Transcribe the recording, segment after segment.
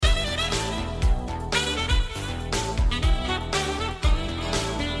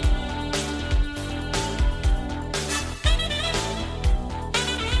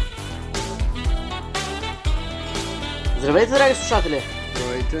Здравейте, драги слушатели!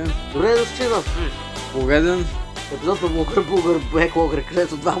 Здравейте! Добре дошли на пореден епизод на ВББ Подкаст,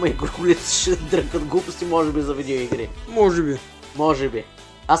 където двама игроколици ще дрънкат глупости, може би за видеоигри. Може би.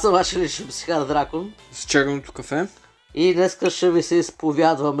 Аз съм вашия личен психар Дракон. С черното кафе. И днес ще ви се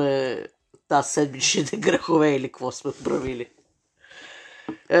изповядваме тази седмичните грехове или какво сме правили.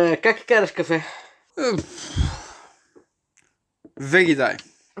 Как караш кафе? Very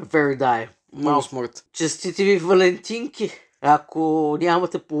die. Много смърт. Честити ви валентинки. Ако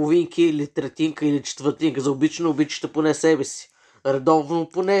нямате половинки или третинка или четвъртинка за обичате поне себе си. Редовно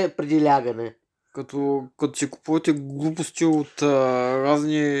поне преди лягане. Като си купувате глупости от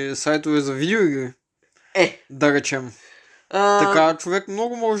разни сайтове за видеоигри. Да речем. Така човек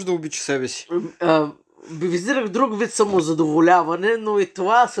много може да обича себе си. Визирах друг вид самозадоволяване, но и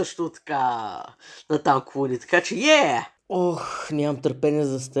това също така на танковани. Така че нямам търпение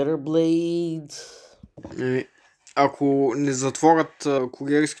за Stellar Blade. Ако не затворят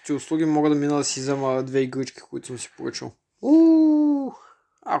куриерските услуги, мога да мина да си взема 2 игрички, които съм си поръчал.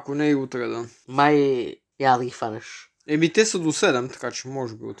 Ако не и утре да. Май я да ги фанеш. Те са до 7, така че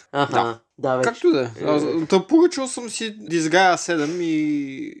може би утре. Да, вече. Както да е. Поръчал съм си Disgaea 7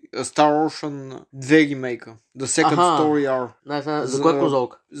 и Star Ocean 2 ремейка. The Second Story R. За коя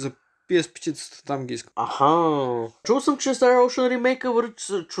конзолка? За PS5-цата, там ги искам. Чул съм, че Star Ocean ремейка върви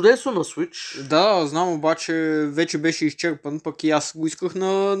чудесно на Switch. Да, знам, обаче вече беше изчерпан, пък и аз го исках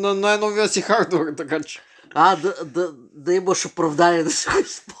на най-новия си хардвер, така че. Да имаш оправдание да се го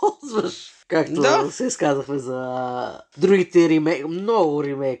използваш. Както се изказахме за другите ремейк. Много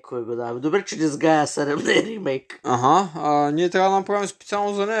ремейкове го даваме. Добре, че Disgaea 7 не е ремейк. Ние трябва да направим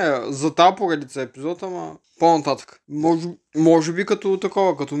специално за нея. За тази поредица епизод, ама по-нататък. Може би като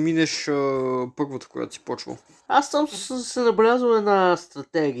такова, като минеш първата, която си почвал. Аз съм се набелязал една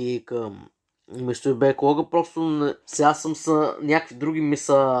стратегия към вместо и беклога, просто сега съм някакви други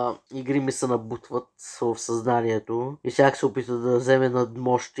игри ми се набутват в съзнанието и сега се опита да вземе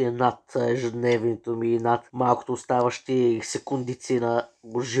надмощие над ежедневието ми и над малкото оставащи секундици на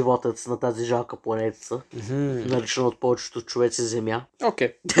животът на тази жалка планетца, наричана от повечето човеци Земя.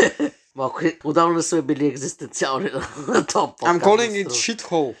 Малко отдавна не сме били екзистенциални на топ. I'm calling it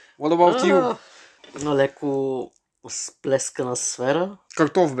shithole. What about you? Леко сплескана сфера.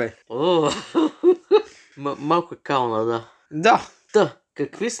 Картоф бе. Малко е кална, да.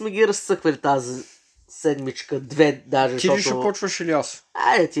 Какви сме ги разцъквали тази седмичка? 2 даже. Ти ли ще почваш или аз?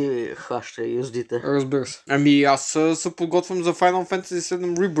 Ти хваща юздите. Разбира се. Аз се подготвям за Final Fantasy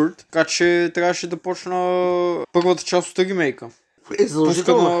VII Rebirth, така че трябваше да почна първата част от ремейка.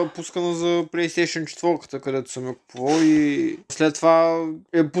 Пускана за PlayStation 4, където съм я купувал, и след това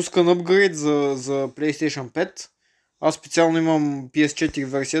е пускан апгрейд за PlayStation 5. Аз специално имам PS4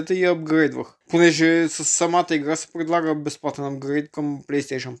 версията и я апгрейдвах. Понеже с самата игра се предлага безплатен апгрейд към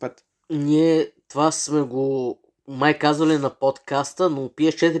PlayStation 5. Ние това сме го май казвали на подкаста, но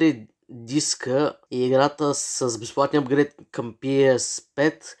PS4 диска и играта с безплатен апгрейд към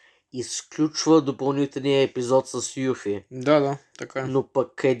PS5 изключва допълнителния епизод с Юфи. Да, така е. Но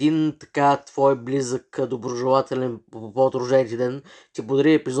пък един така твой близък доброжелателен по рождения ден ти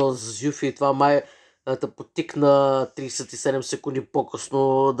подари епизод с Юфи и това май да потикна 37 секунди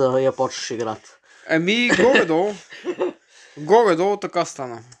по-късно да я почнеш играта. Горе-долу така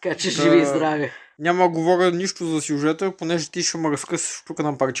стана. Така че живи и здраве. Няма да говоря нищо за сюжета, понеже ти ще ме разкъсаш тук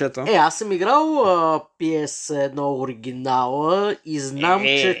на парчета. Аз съм играл PS1 оригинала и знам,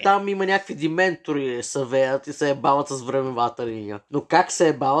 че там има някакви дементори се веят и се ебават с времевата линия. Но как се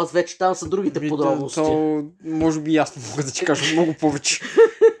ебават, вече там са другите подробности. Може би ясно мога да ти кажа много повече.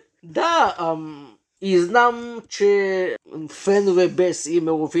 И знам, че фенове без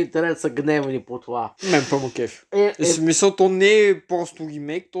име в интернет са гневани по това. Мен пълно кеф. В смисъл, то не е просто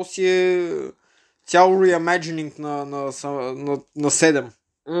ремейк, то си е цяло реимаджининг на 7.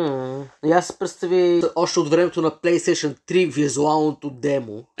 И аз се представи още от времето на PlayStation 3 визуалното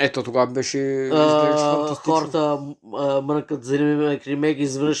демо. Тогава беше фантастично. Хората мрънкат за ремейк и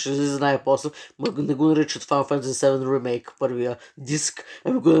изведнъж излиза най-после. Не го наричат Final Fantasy VII ремейк, първия диск,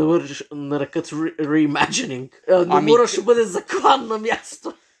 го нарекат reimagining. Номура ще бъде заклан на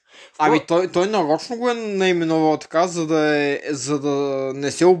място. Той нарочно го е наименувал така, за да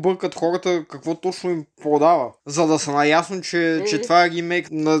не се объркат хората какво точно им продава. За да са наясно, че това е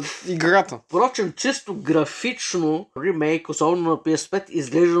ремейк на играта. Впрочем, чисто графично ремейк, особено на PS5,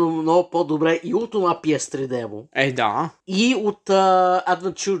 изглежда много по-добре и от това PS3 демо. И от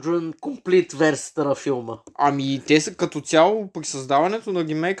Advent Children Complete версията на филма. Те са като цяло при създаването на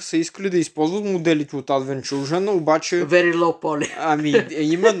ремейка са искали да използват моделите от Advent Children, обаче... Very low poly.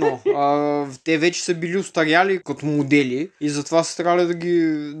 Именно. Те вече са били устаряли като модели и затова са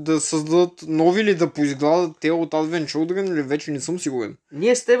трябвали да създадат нови или да поизгладат те от Advent Children, или вече не съм сигурен.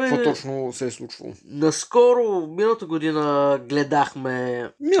 Ние с тебе... Какво точно се е случвало? Наскоро, миналата година гледахме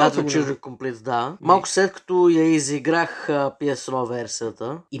Advent Children Complete, да. Малко след като я изиграх PS1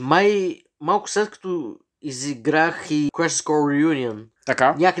 версията и малко след като изиграх и Crash Score Reunion.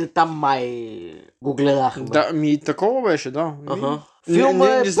 Така? Някъде там май го гледахме. Да, такова беше, да. Филма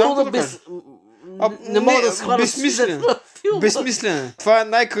е пълна не мога да схвана безсмислен. Безсмислен. Това е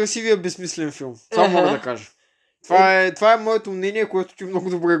най-красивия безсмислен филм. Това мога да кажа. Това е моето мнение, което ти много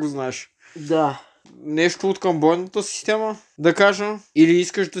добре го знаеш. Да. Нещо от към бойната система, да кажа, или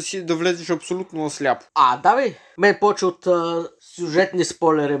искаш да влезеш абсолютно насляпо? Да бе. Мен повече от сюжетни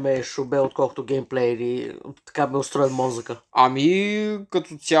спойлери ме шубе, отколкото геймплей или така ме устроен мозъка.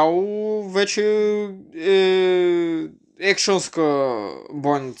 Като цяло вече е екшънска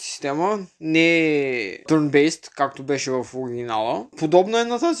бойната система, не е turn-based, както беше в оригинала. Подобна е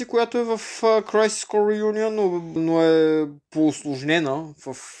на тази, която е в Crisis Core Reunion, но е по-усложнена.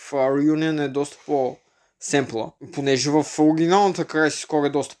 В Reunion е доста по-семпла, понеже в оригиналната Crisis Core е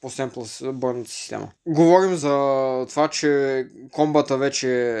доста по-семпла с бойната система. Говорим за това, че комбата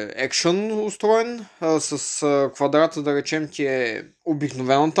вече е екшън устроен, с квадрата, да речем, ти е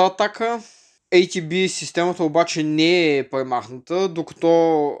обикновената атака. ATB системата обаче не е премахната,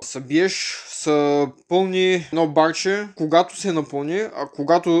 докато събиеш са пълни едно барче, когато се напълни, а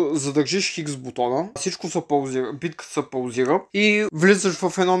когато задържиш хикс бутона, всичко се паузира, битката се паузира и влизаш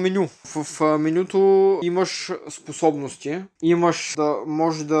в едно меню. В менюто имаш способности,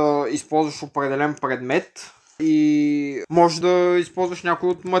 може да използваш определен предмет и може да използваш някой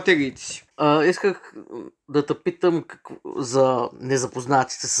от материите си. Исках да те питам за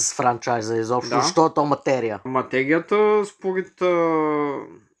незапознатите с франчайза изобщо. Да. Що е то материя? Материята според...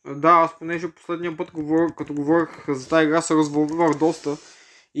 аз понеже последния път, като говорих за тази игра, се развълнувах доста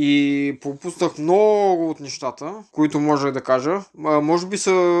и пропуснах много от нещата, които можех да кажа. Може би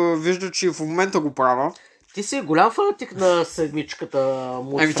се вижда, че в момента го правя. Ти си голям фанатик на седмичката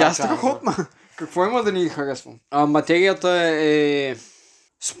му. Тя е страхотна. Какво има да ни харесвам? Материята е...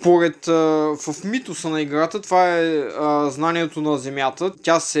 Според в митоса на играта, това е знанието на Земята.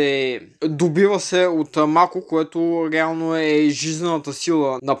 Тя се добива от мако, което реално е жизнената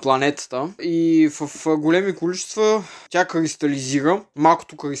сила на планетата. И в големи количества тя кристализира,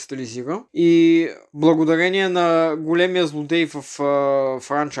 макото кристализира. И благодарение на големия злодей в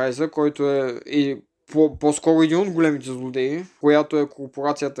франчайза, който е по-скоро един от големите злодеи, която е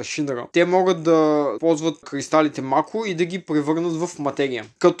корпорацията Шинра. Те могат да ползват кристалите мако и да ги превърнат в материя.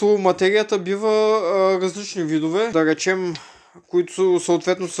 Като материята бива различни видове, да речем, които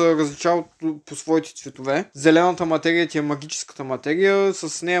съответно се различават по своите цветове. Зелената материя ти е магическата материя,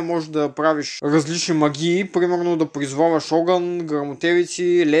 с нея можеш да правиш различни магии, примерно да призваваш огън,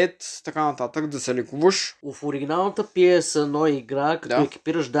 грамотевици, лед, така нататък, да се лекуваш. В оригиналната PS1 игра, като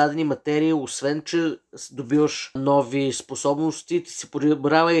екипираш дадени материи, освен че добиваш нови способности, ти си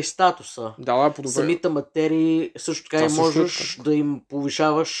подобрява и статуса. Подобрява. Самите материи също така и можеш да им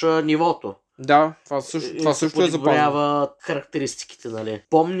повишаваш нивото. Да, това също е запазено. Характеристиките, нали.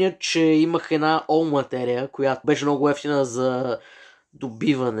 Помня, че имах една материя, която беше много ефтина за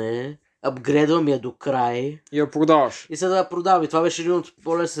добиване. Апгрейдвам я до край. И я продаваш. И сега да продавам. И това беше един от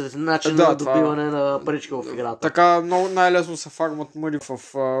по-лесните начин на добиване на парички в играта. Така най-лесно се фармат мъди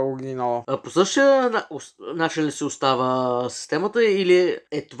в оригинала. По същия начин ли се остава системата или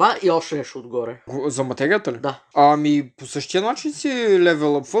е това и още нещо отгоре? За материята ли? Да. По същия начин си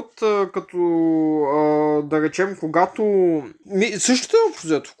левелъпват, като да речем, когато... Същото е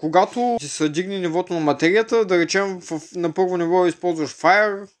общо. Когато си се дигне нивото на материята, да речем на първо ниво използваш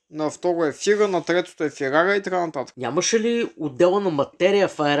Fire, на второ е Фира, на третото е Ферара и така нататък. Нямаше ли отделна материя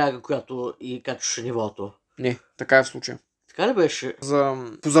в Ферара, която и качваше нивото? Не, така е в случая. Така ли беше?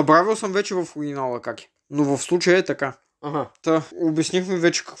 Позабравил съм вече в оригинала как е. Но в случая е така. Обяснихме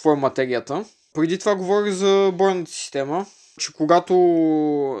вече какво е материята. Преди това говорих за бойната система, че когато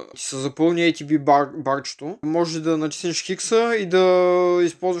ти се запълни ATB барчето, може да натиснеш хикса и да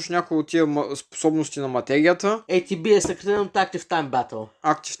използваш някои от тия способности на материята. ATB е съкратено от Active Time Battle.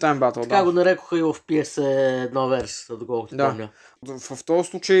 Active Time Battle, така го нарекоха и в PS1 версията, доколкото помня. В този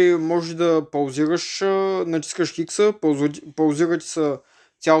случай може да паузираш, натискаш хикса, паузира ти се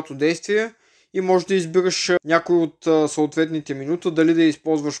цялото действие и може да избираш някой от съответните минута, дали да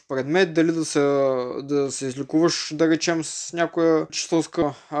използваш предмет, дали да се излекуваш, да речем, с някоя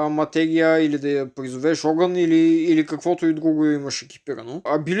чистълска материя или да я призовеш огън или каквото и друго имаш екипирано.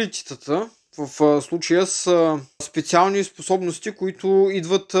 Абилититата В случая с специални способности, които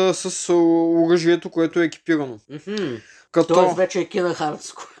идват с оръжието, което е екипирано. Тоест вече е Кина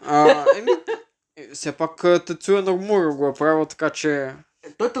Хардско. Все пак Тецуя Нормура го е правил, така че...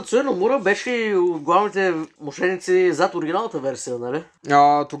 Той Тецуя Нормура беше и от главните мошеници зад оригиналната версия, нали?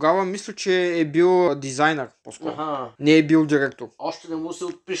 Тогава мисля, че е бил дизайнер по-скоро. Не е бил директор. Още не му се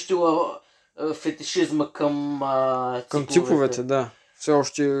отпищила фетишизма към циповете, да. Все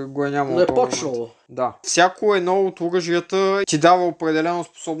още го е нямало. Но е почнало. Да. Всяко едно от оръжията ти дава определена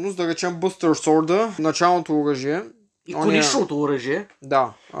способност, да речем Buster Sword, началното оръжие. Иконичното оръжие.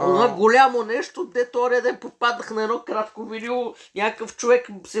 Да. Това голямо нещо, де този ден попаднах на едно кратко видео, някакъв човек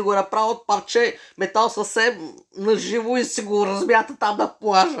си го направил от парче метал съвсем наживо и си го размята там на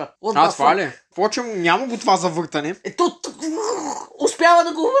плажа. Това ли? Впрочем, няма го това завъртане. Успява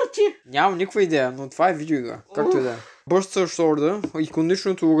да го върти. Нямам никаква идея, но това е видеоигра. Както и да е. Buster Sword,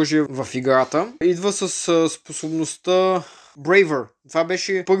 иконичното оръжие в играта, идва с способността Braver. Това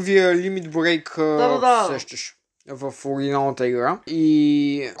беше първия Limit Break, сещаш в оригиналната игра.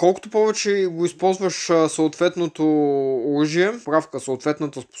 И колкото повече го използваш съответното оръжие, правка,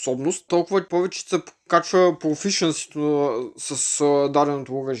 съответната способност, толкова повече се качва профишенсито с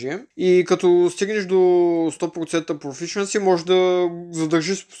даденото оръжие. И като стигнеш до 100% профишенси, може да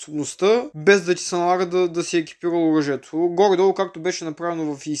задържиш способността, без да ти се налага да си екипирал оръжието. Горе-долу, както беше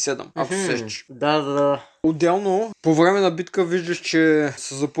направено в И7, ако се сещаш. Да. Отделно, по време на битка виждаш, че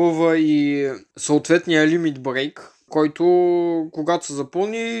се запълва и съответния Limit Break, който, когато се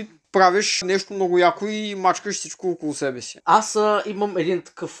запълни, правиш нещо много яко и мачкаш всичко около себе си. Аз имам един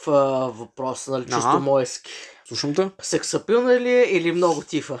такъв въпрос, нали, чисто моески. Слушам те. Сексапилна ли е или много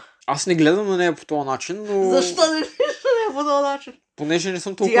тифа? Аз не гледам на нея по този начин, но... Защо не гледаш на нея по този начин? Понеже не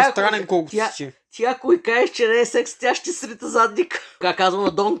съм толкова странен, колкото си. Ти ако и кажеш, че не е секс, тя ще срита задник. Как казвам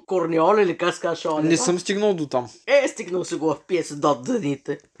на Дон Корниол или как се казва? Не съм стигнал до там. Стигнал си го в пиеса до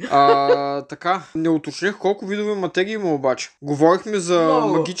дъните. Така, не уточних колко видове материи има обаче. Говорихме за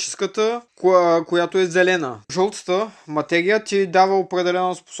магическата, която е зелена. Жълтата материя ти дава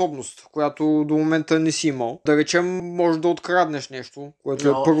определена способност, която до момента не си имал. Да речем, може да откраднеш нещо, което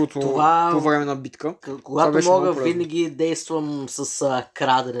е първото по време на битка. Когато мога, винаги действам с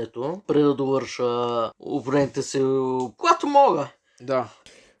краденето, преди да довърша обрените си, когато мога. Да.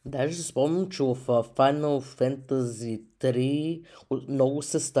 Даже си спомням, че в Final Fantasy 3 много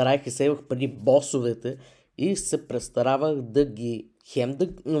се старах и сейвах преди босовете и се престаравах да ги хем да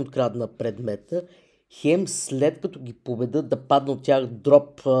не открадна предмета, хем след като ги победа да падна от тях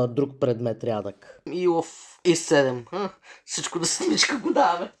друг предмет рядък. И в И7. Всичко да самичка го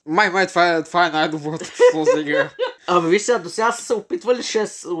даваме. Май, това е най-доброто число за игра. Виж сега, до сега са се опитвали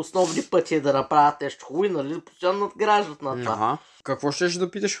 6 основни пъти да направят нещо хубаво, нали? Постоянно надграждат на това. Какво ще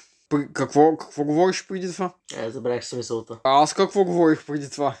да питаш? Какво говориш преди това? Забравих си мисълта. Аз какво говорих преди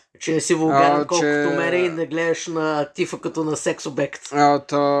това? Че не си вулгарен колкото мене и не гледаш на тифа като на секс обект.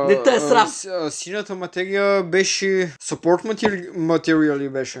 Не те е срам. Синята материя беше support материали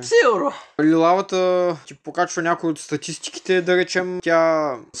беше. Сигурно. Лилавата ти покачва някои от статистиките, да речем.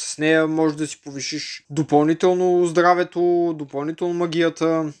 Тя с нея може да си повишиш допълнително здравето, допълнително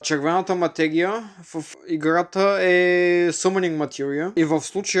магията. Червената материя в играта е summoning материя. И в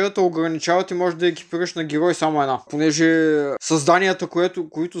случая те ограничават и може да екипираш на герой само една. Понеже създанията,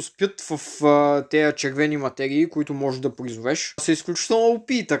 които спят в тези червени материи, които можеш да призовеш, са изключително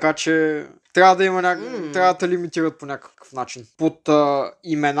OP, така че трябва да има трябва да лимитират по някакъв начин. Под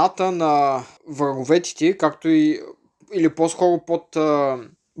имената на враговете, както или по-скоро под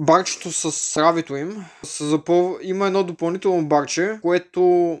барчето с равито им, има едно допълнително барче,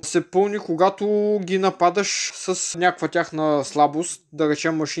 което се пълни, когато ги нападаш с някаква тяхна слабост. Да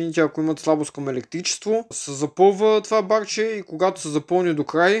речем, машините, ако имат слабост към електричество, се запълва това барче и когато се запълни до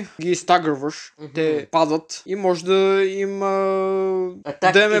край, ги стагърваш, те падат и може да им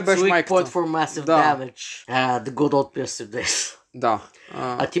деме беше майката. The good old piercing days. Да.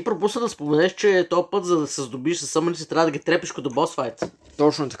 Ти пропусна да споменеш, че този път, за да се здобиш със съмъници, трябва да ги трепиш като бос файт.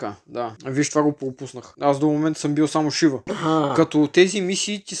 Точно така, да. Виж, това го пропуснах. Аз до момента съм бил само Шива. Като тези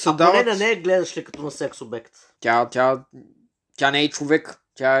мисии ти са дават... Поне не гледаш ли като на секс обект? Тя не е човек.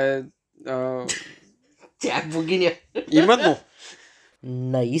 Тя е... Тя е богиня. Именно.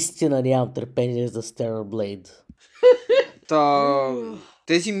 Наистина нямам търпение за Stellar Blade.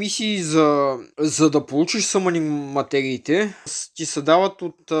 Тези мисии за да получиш summoning материите ти се дават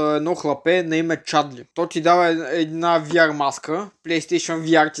от едно хлапе на име Чадли. То ти дава една VR маска, PlayStation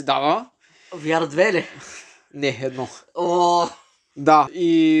VR ти дава. VR 2 ли? Не, едно. О! Да,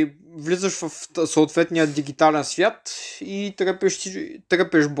 и влизаш в съответния дигитален свят и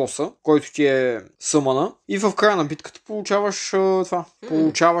трепеш боса, който ти е съмана. И в края на битката получаваш това.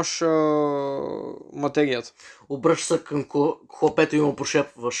 Получаваш материята. Обръщаш се към хлопето и му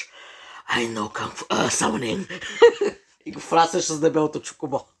прошепваш I know Kung Fu summoning. И го фрасеш с дебелото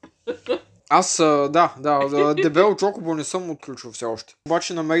чокобо. Аз, да, дебело чокобо не съм отключил все още.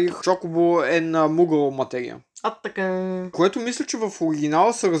 Обаче намерих чокобо е на мугъл материя. А така. Което мисля, че в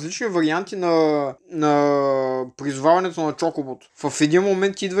оригинала са различни варианти на призоваването на чокобото. В един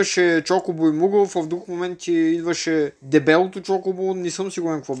момент идваше чокобо и мугъл, в друг момент идваше дебелото чокобо, не съм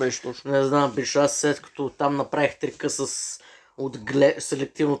сигурен какво беше точно. Не знам, биш, аз след като там направих трика с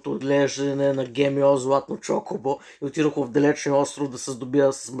селективното отглеждане на ГМО златно чокобо и отидох в далечния остров да се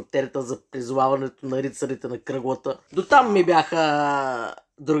здобия с материята за призоваването на рицарите на кръглата. До там ми бяха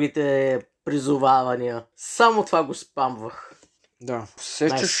другите призовавания. Само това го спамвах. Да,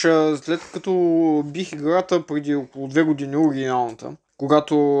 сещаш, след като бих играта преди около 2 години оригиналната,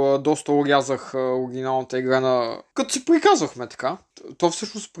 когато доста урязах оригиналната игра на... Като си приказвахме така, то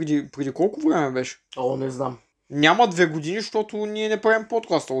всъщност преди колко време беше? О, не знам. Няма 2 години, защото ние не правим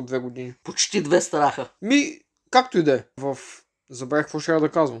подкаста от 2 години. Почти 2 стараха. Както и да е. Забравих какво ще я да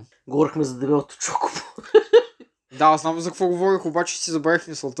казвам. Говорихме за дебелото чокобо. Да, знам за какво говорих, обаче си забравих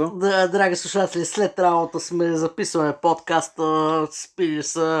мисълта. Да, драги слушатели, след работа сме записваме подкаста, спили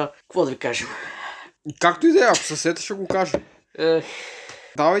са... Какво да ви кажем? Както и да е, ако съсета ще го кажа.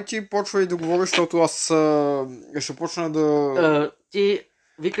 Давай ти почвай да говориш, защото аз ще почна да... Ти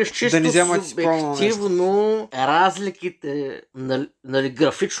викаш чисто субективно разликите, нали,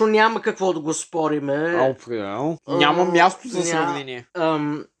 графично няма какво да го спориме. Определено. Няма място за сравнение.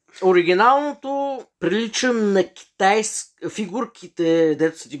 Оригиналното прилича на фигурките,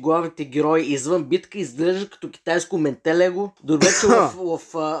 дето са ти главните герои извън битка, изглежда като китайско ментелего. Добре, че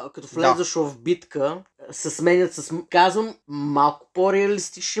като влезеш в битка, се сменят с, казвам, малко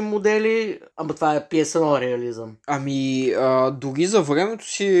по-реалистични модели, ама това е PS1 реализъм. Дори за времето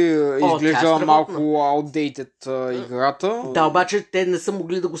си изглежда малко outdated играта. Да, обаче те не са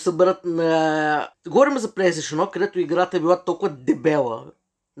могли да го съберат на... Говорим за PlayStation 1, където играта е била толкова дебела,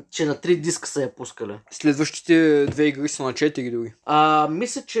 че на 3 диска са я пускали. Следващите 2 игри са на 4 дори.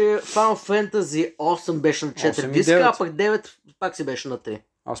 Мисля, че Final Fantasy 8 беше на 4 диска, а пък 9 пак си беше на 3.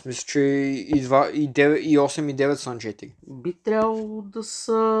 Аз мисля, че и 8 и 9 са на 4. Би трябвало да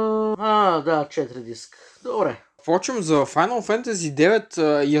са... да, 4 диска. Добре. Впрочем, за Final Fantasy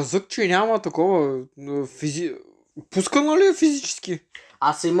 9 язък, че няма такова... Пускано ли е физически?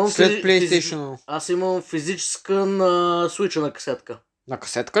 След PlayStation. Аз имам физическа на Switch на касетка. На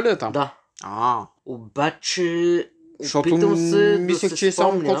касетка ли е там? Да. Обаче... Защото мислех, че е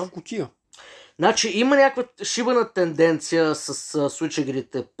само код в кутия. Значи има някаква шибана тенденция с Switch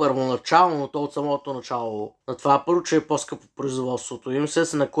игрите първоначално, но то от самото начало на това първо, че е по-скъпо производството им,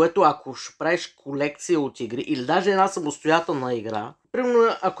 на което ако ще правиш колекция от игри или даже една самостоятелна игра,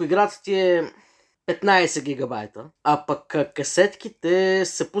 примерно ако играта ти е 15 гигабайта, а пък касетките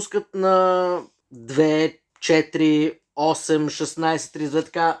се пускат на 2, 4, 8, 16, 32,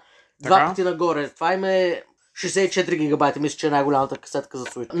 така, два пъти нагоре. Това им е 64 гигабайта, мисля, че е най-голямата касетка за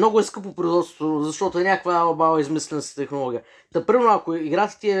Switch. Много е скъпо производството, защото е някаква баба измислена си технология. Примерно, ако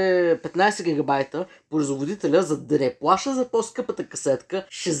играта ти е 15 гигабайта, производителя, за да не плаща за по-скъпата касетка,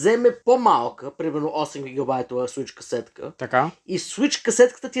 ще вземе по-малка, примерно 8 гигабайтова Switch касетка. Така. И Switch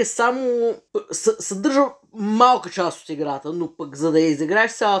касетката ти е само... съдържа малка част от играта, но пък за да я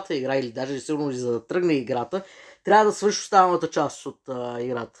изиграеш цялата игра, или даже сигурно за да тръгне играта, трябва да свършиш останалата част от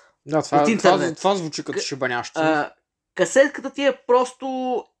играта. Да, това звучи като шибанящо. Касетката ти е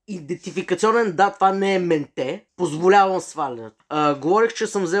просто идентификационен, това не е менте. Позволявам свалянето. Говорих, че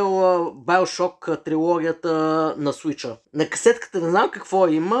съм взел BioShock трилогията на Switch-а. На касетката не знам какво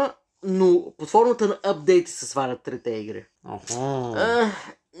има, но под формата на апдейти се свалят трите игри.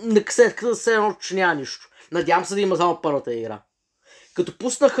 На касетката все едно, че няма нищо. Надявам се да има само първата игра. Като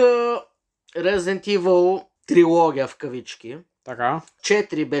пуснаха Resident Evil трилогия в кавички, така.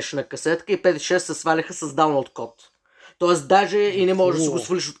 4 беше на касетка и 5 и 6 се сваляха с download код. Тоест даже и не можеш да си го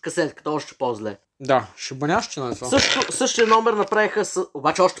свалиш от касетката, още по-зле. Да, шибанящина е това. Същия номер направиха,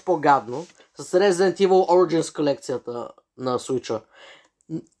 обаче още по-гадно, с Resident Evil Origins колекцията на Switch-а.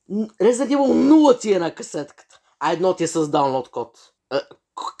 Resident Evil 0 ти е на касетката, а едно ти е с download код.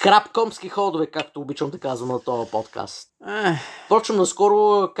 Крапкомски ходове, както обичам да казвам на този подкаст. Впрочем, наскоро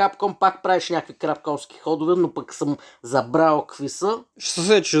Capcom пак правиш някакви крапкомски ходове, но пък съм забрал какви са. Ще се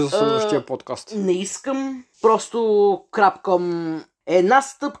сече за следващия подкаст. Не искам. Просто Capcom една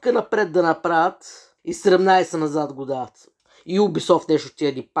стъпка напред да направят и 17 назад го дават. И Ubisoft нещо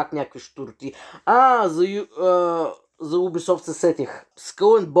тия пак някакви штурти. За Ubisoft се сетих.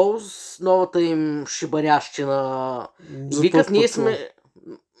 Skull and Bones, новата им шибанящина. Викат, ние сме...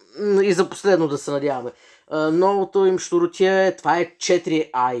 И за последно да се надяваме. Новото им щуротия това е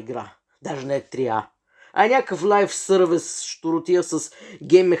 4А игра. Даже не е 3А. Някакъв лайв сервис щуротия с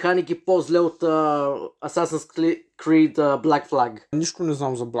гейм механики по-зле от Assassin's Creed Black Flag. Нищо не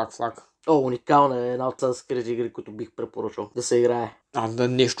знам за Black Flag. Уникална е една от Assassin's Creed игри, които бих препоръчал да се играе. Да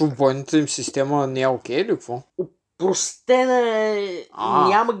нещо в бойната им система не е окей или какво? Опростена е,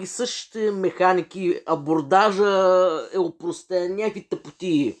 няма ги същите механики, абордажа е опростен, някакви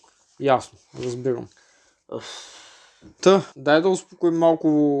тъпоти. Ясно, разбирам. Дай да успокоим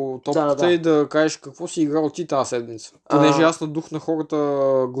малко топката и да кажеш какво си играл ти тази седмица. Понеже аз надух на хората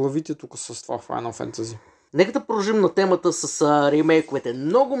главите тук с това Final Fantasy. Нека да продължим на темата с ремейковете.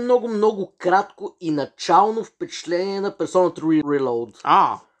 Много кратко и начално впечатление на Persona 3 Reload.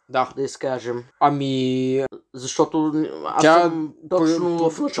 Да. Да изкажем. Защото аз съм точно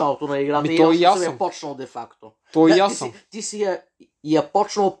в началото на играта и още съм я почнал де-факто. Ти си я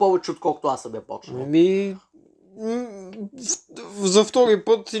почнал повече, отколкото аз съм я почнал. За втори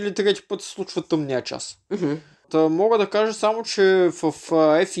път или трети път се случва тъмния час. Мога да кажа само, че в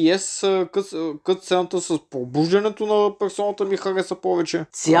FES кът-сцената с пробуждането на персоната ми хареса повече.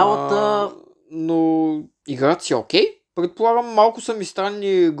 Но играта си окей. Предполагам, малко са ми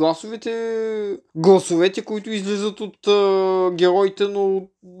странни гласовете, които излизат от героите, но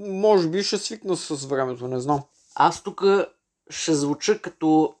може би ще свикна с времето, не знам. Аз тук ще звуча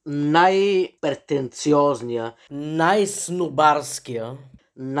като най-претенциозния, най-снобарския,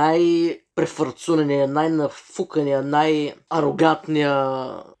 най-префърцунения, най-нафукания, най-арогантния,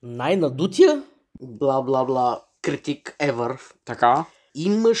 най-надутия, бла-бла-бла, критик ever. Така.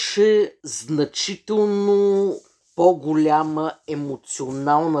 Имаше значително по-голяма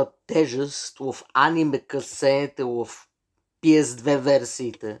емоционална тежест в аниме късените, в PS2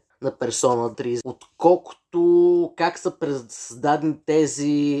 версиите на Persona 3, отколкото как са създадени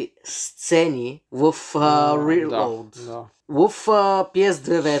тези сцени в Reload. В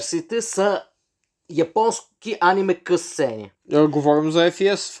PS2 версиите са японски аниме късцени. Говорим за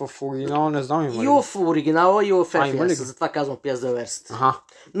FES, в оригинала не знам има ли. И в оригинала, и в FES, затова казвам PS2 версията.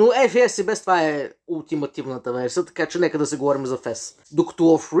 Но FES и без това е ултимативната версия, така че нека да се говорим за FES.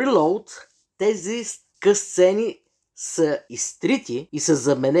 Докато в Reload тези късцени са изтрити и са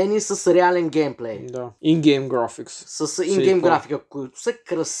заменени с реален геймплей. Да. In-game graphics. С in-game графика, които са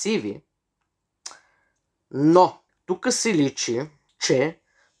красиви. Но тук се личи, че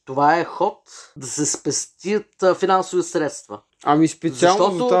това е ход да се спестят финансови средства.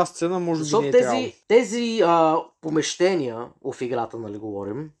 Специално за тази сцена може би не е трябвало. Тези помещения в играта, нали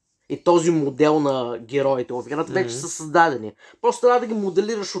говорим, и този модел на героите в играта вече са създадени. Просто трябва да ги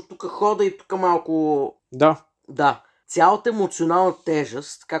моделираш от тук хода и тук малко... Да. Цялата емоционална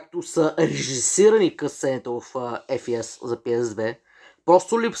тежест, както са режисирани късцените в FES за PS2,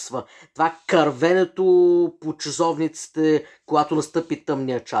 просто липсва. Това кървенето по часовниците, когато настъпи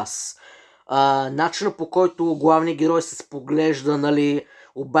тъмния час. Начинът, по който главният герой се споглежда, нали,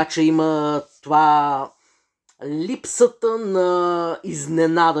 обаче има това липсата на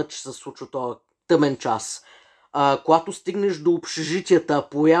изненада, че се случва този тъмен час. Когато стигнеш до общежитията,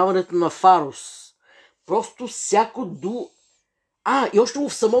 появането на Фарус, просто всяко и още в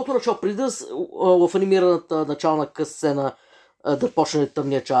самото начало, преди да в анимираната начална късцена да почне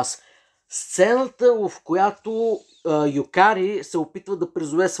тъмния час. Сцената, в която Юкари се опитва да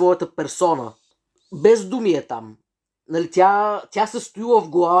призове своята персона. Без думи е там. Нали, тя се стоила в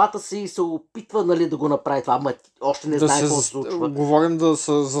главата си и се опитва, нали, да го направи това, още не знае какво се случва. Говорим да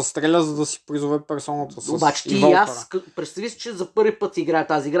се застреля, за да си призове персоната с обаче ти и аз, представи си, че за първи път играе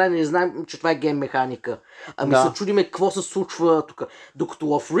тази игра и не знаем, че това е гейм механика. Се чудиме какво се случва тук. Докато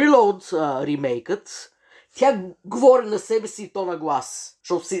в Reload ремейкът, тя говори на себе си и то на глас,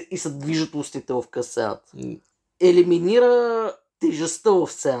 защото и се движат устите в късцената. Елиминира тежестта в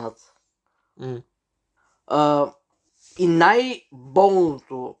сцената. И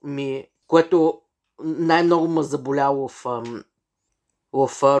най-болното ми, което най-много ме заболяло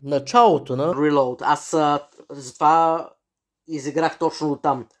в началото на Reload. Аз затова изиграх точно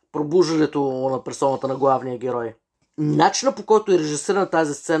там. Пробуждането на персоната на главния герой. Начинът, по който е режисирана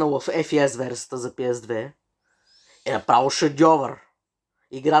тази сцена в FES версията за PS2 е направо шедьовър.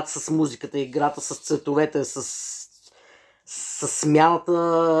 Играта с музиката, играта с цветовете, с смяната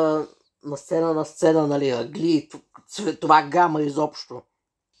на сцена, нали, агли, това гама изобщо.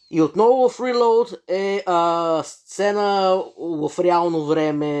 И отново в Reload е сцена в реално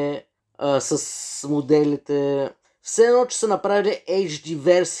време с моделите, Все едно, че са направили HD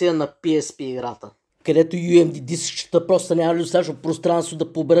версия на PSP играта. Където UMD дискчета просто няма достатъчно пространство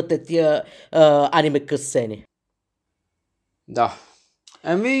да поберат тия аниме късцени. Да.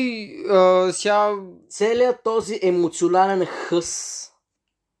 Сега... Целият този емоционален хъс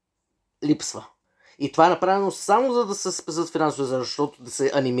липсва. И това е направено само за да се спасат финансово, защото да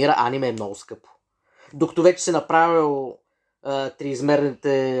се анимира аниме е много скъпо. Докато вече си направил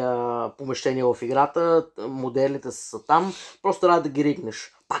триизмерните помещения в играта, моделите са там, просто трябва да ги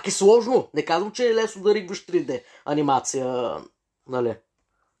ригнеш. Пак е сложно, не казвам, че е лесно да ригваш 3D анимация, нали?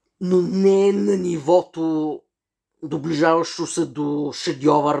 Но не е на нивото доближаващо се до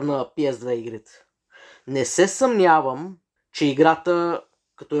шедьовър на PS2 игрите. Не се съмнявам, че играта,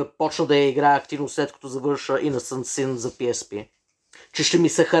 като я почна да я играя активно след като завърша Innocent Sin за PSP, че ще ми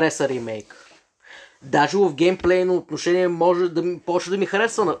се хареса ремейк. Даже в геймплейно отношение може да почне да ми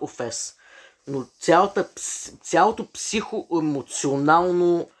харесва на OFS. Но цялото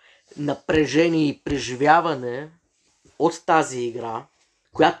психоемоционално напрежение и преживяване от тази игра,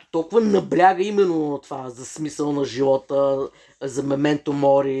 която толкова набляга именно на това, за смисъл на живота, за мементо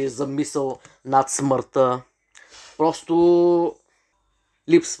мори, за мисъл над смъртта, просто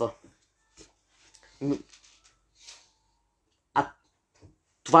липсва. А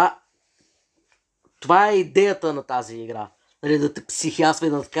това е идеята на тази игра. Нали, да те психиасва и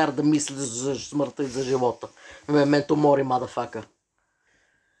да те кара да мислиш за смъртта и за живота. Мементо мори, мадафака.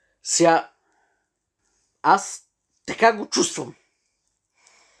 Сега, аз така го чувствам.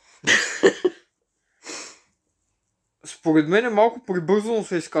 Според мен е малко прибързано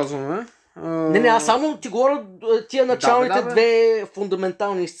се изказваме. Не, аз само ти говоря тия началните две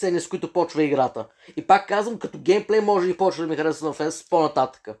фундаментални сцени, с които почва играта. И пак казвам, като геймплей може и почва да ми харесва на фест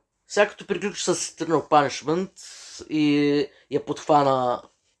по-нататъка. Сега като приключи с Eternal Punishment и я подхвана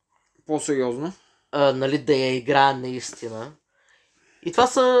по-сериозно, нали, да я играе наистина. И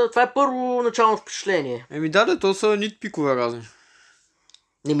това е първо начално впечатление. Да, то са нитпикове разни.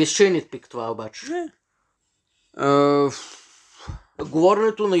 Не мисля, че е нитпик това обаче.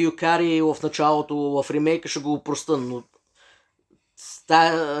 Говоренето на Юкари в началото, в ремейка ще го опроста, но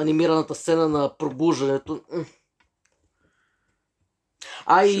тая анимираната сцена на пробуждането...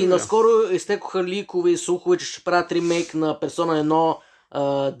 И наскоро изтекоха ликове и слухове, че ще правят ремейк на Persona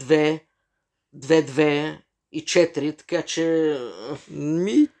 1, 2 и 4, така че...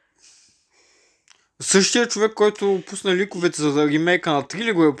 Същия човек, който пусна ликовете за ремейка на 3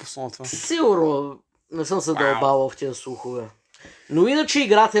 ли го е пуснал това? Сигурно, не съм се дълбавал в тези слухове. Но иначе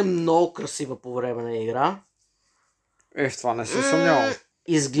играта е много красива по време на игра. В това не се съмнявам.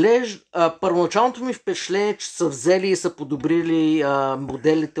 Изглежда, първоначалното ми впечатление, че са взели и са подобрили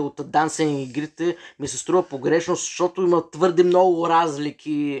моделите от Dancing игрите, ми се струва погрешно, защото има твърде много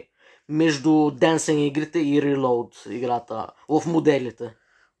разлики между Dancing игрите и Reload играта в моделите.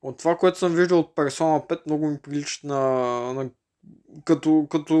 От това, което съм виждал от Persona 5, много ми прилича на като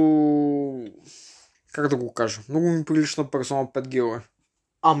как да го кажа? Много ми прилича на Persona 5 герой.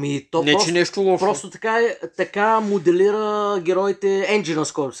 То не, че нещо лошо. Просто така моделира героите енджина,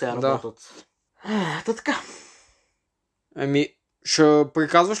 с който сега работят. Така. Ще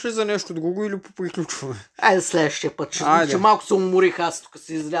приказваш ли за нещо друго или поприключваме? Айде следващия път. Че малко се уморих, аз тук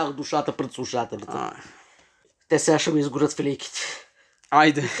си излях душата пред слушателите. Те сега ще ми изгорят филийките.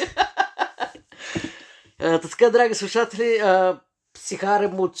 Айде. Така, драги слушатели,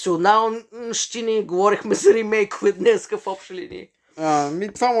 психар-емоционалщини, говорихме за ремейкове днеска в общи линии.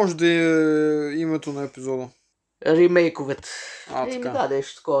 Това може да е името на епизода. Ремейковете. Така.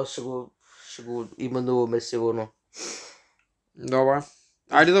 Нещо такова ще го именуваме сигурно. Добре.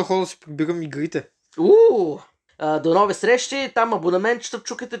 Айде да ходя да си прибирам игрите. До нови срещи. Там абонаментчета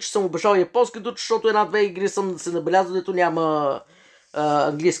чукайте, че съм обещал японски дуч, защото 1-2 игри съм да се набелязал, дето няма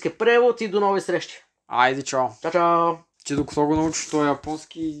английски превод и до нови срещи. Айде, чао. Чао. Че докато го научиш този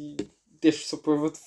японски, те ще се появят